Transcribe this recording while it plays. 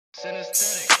Daily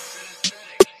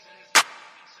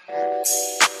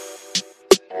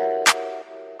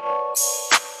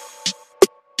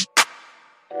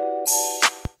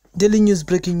news,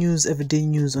 breaking news, everyday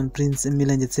news on Prince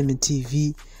Miller Entertainment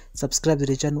TV. Subscribe to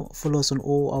the channel, follow us on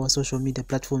all our social media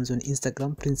platforms on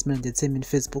Instagram, Prince Miller Entertainment,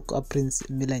 Facebook, Prince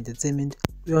Miller Entertainment.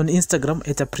 We're on Instagram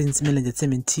at Prince Miller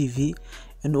Entertainment TV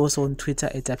and also on Twitter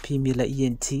at P Miller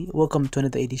ENT. Welcome to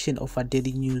another edition of our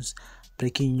daily news,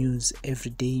 breaking news,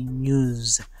 everyday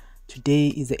news. Today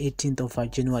is the 18th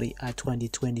of January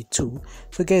 2022.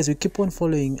 So guys, we keep on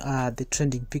following the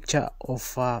trending picture of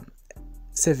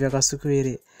Saviour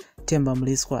Kasukuwere, Temba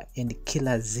Mliswa and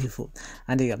Killer Zivu.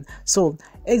 And so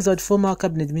exiled former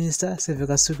cabinet minister Saviour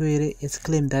Kasukuwere has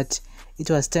claimed that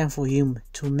it was time for him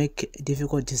to make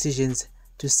difficult decisions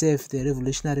to save the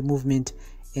revolutionary movement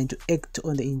and to act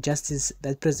on the injustice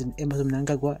that President Emmerson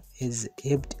Mnangagwa has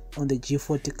heaped on the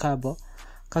G40 cabal.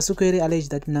 Kasukuwere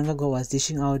alleged that Mnangagwa was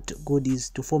dishing out goodies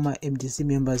to former MDC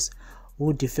members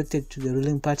who defected to the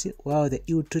ruling party, while the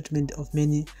ill treatment of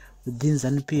many within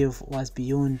ZANU-PF was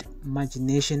beyond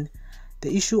imagination.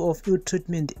 The issue of ill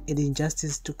treatment and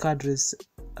injustice to cadres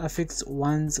affects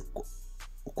one's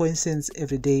conscience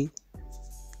every day.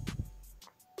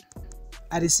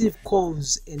 I receive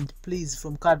calls and pleas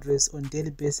from cadres on a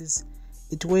daily basis.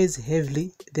 It weighs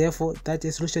heavily, therefore, that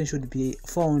a solution should be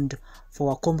found for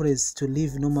our comrades to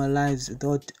live normal lives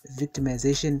without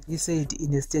victimization, he said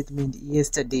in a statement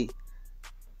yesterday.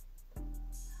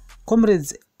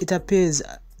 Comrades, it appears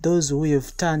those who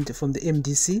have turned from the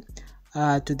MDC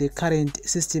to the current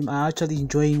system are actually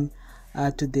enjoying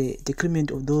to the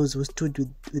decrement of those who stood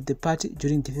with the party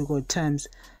during difficult times.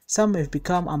 Some have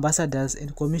become ambassadors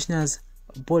and commissioners,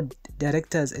 board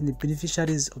directors and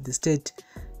beneficiaries of the state.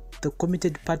 The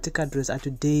committed party cadres are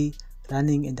today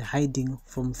running and hiding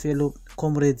from fellow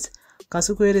comrades.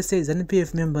 Kasukuwere says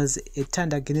ZANU-PF members have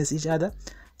turned against each other.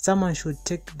 Someone should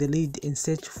take the lead and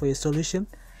search for a solution.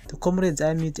 The comrades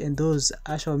I meet and those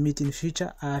I shall meet in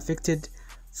future are affected.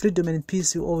 Freedom and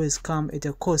peace will always come at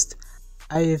a cost.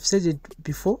 I have said it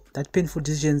before that painful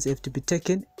decisions have to be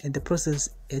taken and the process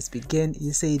has begun,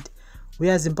 he said. We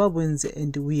are Zimbabweans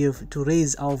and we have to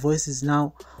raise our voices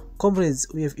now. Comrades,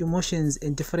 we have emotions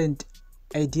and different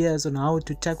ideas on how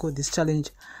to tackle this challenge.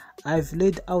 I've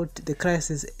laid out the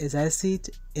crisis as I see it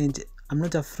and I'm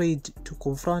not afraid to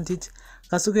confront it.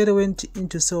 Kasukuwere went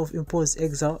into self-imposed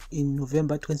exile in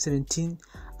November 2017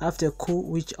 after a coup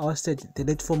which ousted the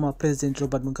late former President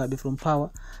Robert Mugabe from power.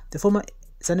 The former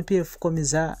ZANU-PF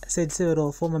commissar said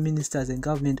several former ministers and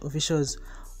government officials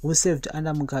who served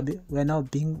under Mugabe were now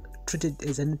being treated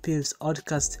as ZANU-PF's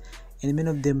outcasts, and many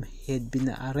of them had been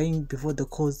arraigned before the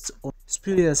courts on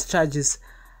spurious charges.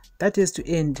 That is to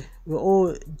end. We're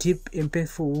all deep and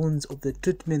painful wounds of the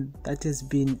treatment that has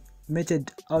been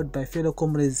meted out by fellow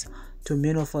comrades to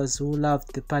many of us who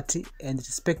loved the party and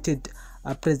respected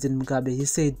President Mugabe, he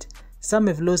said. Some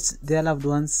have lost their loved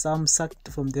ones, some sacked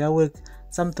from their work,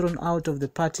 some thrown out of the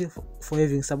party for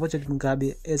having supported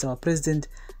Mugabe as our president.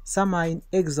 Some are in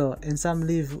exile and some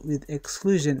live with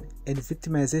exclusion and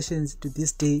victimizations to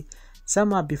this day.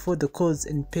 Some are before the courts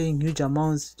and paying huge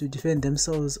amounts to defend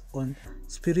themselves on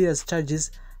spurious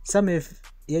charges. Some have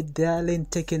yet their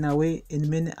land taken away and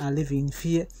many are living in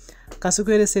fear.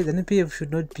 Kasukuwere said that ZANU-PF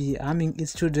should not be harming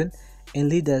its children and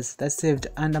leaders that served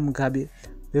under Mugabe.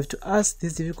 We have to ask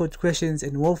these difficult questions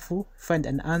and hopefully find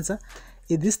an answer.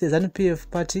 Is this the ZANU-PF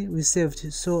party we served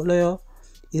so loyal?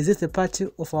 Is this the party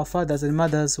of our fathers and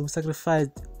mothers who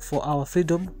sacrificed for our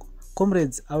freedom?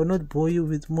 Comrades, I will not bore you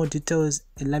with more details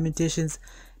and lamentations.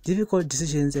 Difficult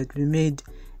decisions have been made,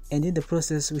 and in the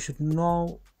process we should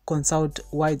now consult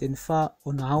wide and far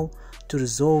on how to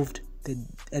resolve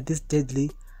this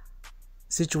deadly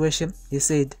situation, he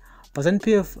said. But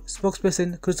ZANU-PF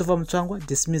spokesperson Christopher Mutwangwa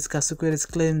dismissed Kasukuwere's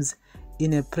claims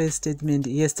in a press statement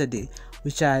yesterday,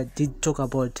 which I did talk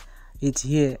about it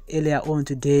here earlier on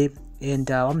today. And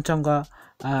Mutwangwa,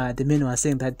 the men were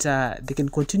saying that they can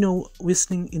continue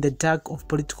whistling in the dark of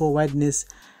political wideness.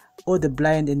 All the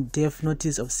blind and deaf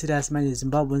notice of serious-minded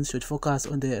Zimbabweans should focus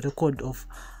on the record of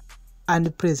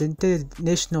unprecedented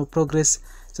national progress.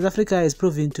 South Africa is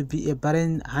proving to be a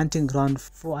barren hunting ground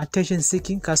for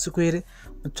attention-seeking, Kasukuwere,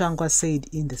 Mutwangwa said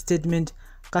in the statement.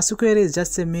 Kasukuwere is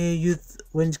just a mere youth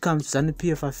when it comes to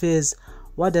ZANU-PF affairs.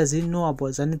 What does he know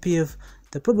about ZANU-PF?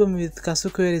 The problem with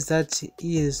Kasukuwere is that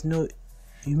he has no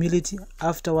humility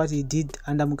after what he did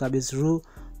under Mugabe's rule,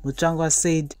 Mutwangwa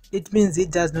said. It means he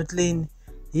does not learn.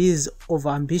 He is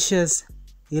overambitious.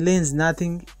 He learns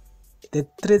nothing. The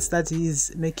threats that he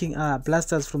is making are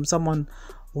blasters from someone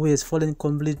who has fallen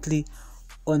completely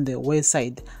on the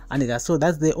website. And so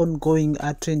that's the ongoing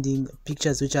trending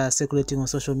pictures which are circulating on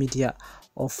social media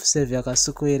of Saviour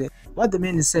Kasukuwere. What the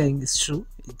man is saying is true.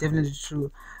 It's definitely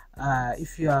true.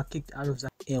 If you are kicked out of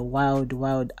a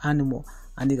wild animal,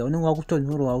 and because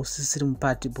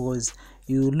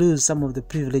you lose some of the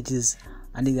privileges,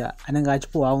 and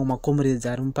comrades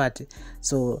are party.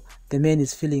 So the man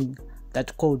is feeling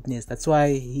that coldness. That's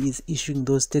why he is issuing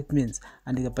those statements.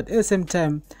 But at the same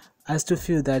time, I still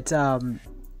feel that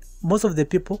most of the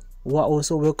people who are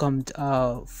also welcomed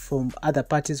from other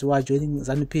parties who are joining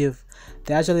ZANU-PF,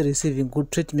 they're actually receiving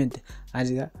good treatment,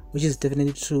 which is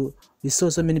definitely true. We saw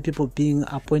so many people being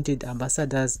appointed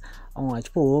ambassadors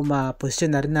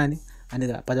position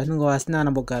and but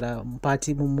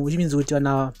party, which means maybe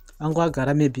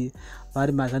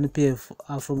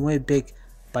ZANU-PF from way back,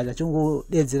 but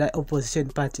there's the opposition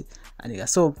party.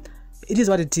 So it is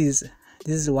what it is.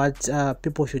 This is what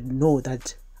people should know,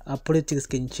 that politics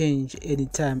can change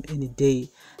anytime, any day.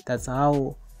 That's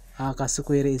how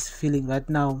Kasukuwere is feeling right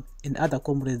now, and other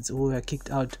comrades who were kicked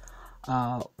out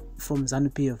from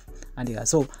ZANU-PF.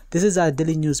 So this is our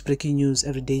daily news, breaking news,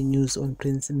 everyday news on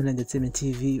Prince Milan Entertainment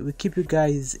TV. We keep you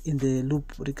guys in the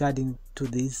loop regarding to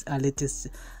this latest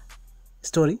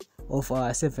story of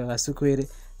Saviour Kasukuwere.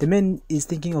 The man is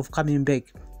thinking of coming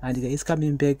back, and he's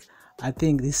coming back, I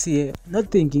think, this year.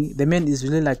 Not thinking, the man is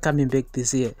really like coming back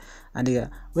this year. And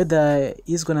whether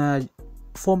he's gonna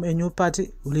form a new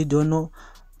party, we don't know,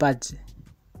 but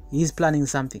he's planning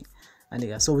something.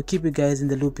 And so we keep you guys in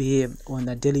the loop here on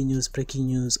the daily news, breaking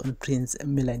news on Prince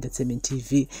Milan Entertainment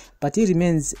TV. But he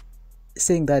remains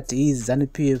saying that he is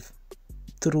ZANU-PF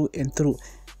through and through.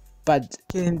 But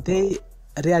can they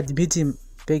readmit him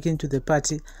back into the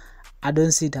party? I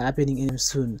don't see it happening anytime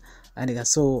soon. And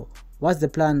so what's the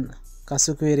plan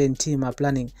Kasukuwere and team are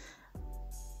planning?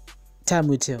 Time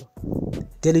will tell.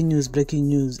 Daily news, breaking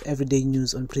news, everyday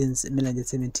news on Prince Milan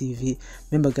Entertainment TV.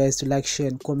 Remember guys to like, share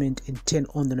and comment, and turn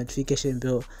on the notification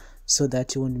bell so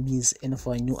that you won't miss any of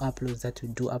our new uploads that we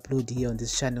do upload here on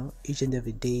this channel each and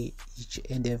every day, each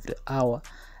and every hour.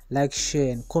 Like,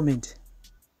 share and comment.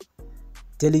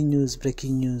 Daily news,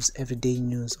 breaking news, everyday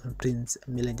news on Prince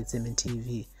Milan Entertainment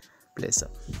TV. Bless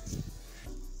up.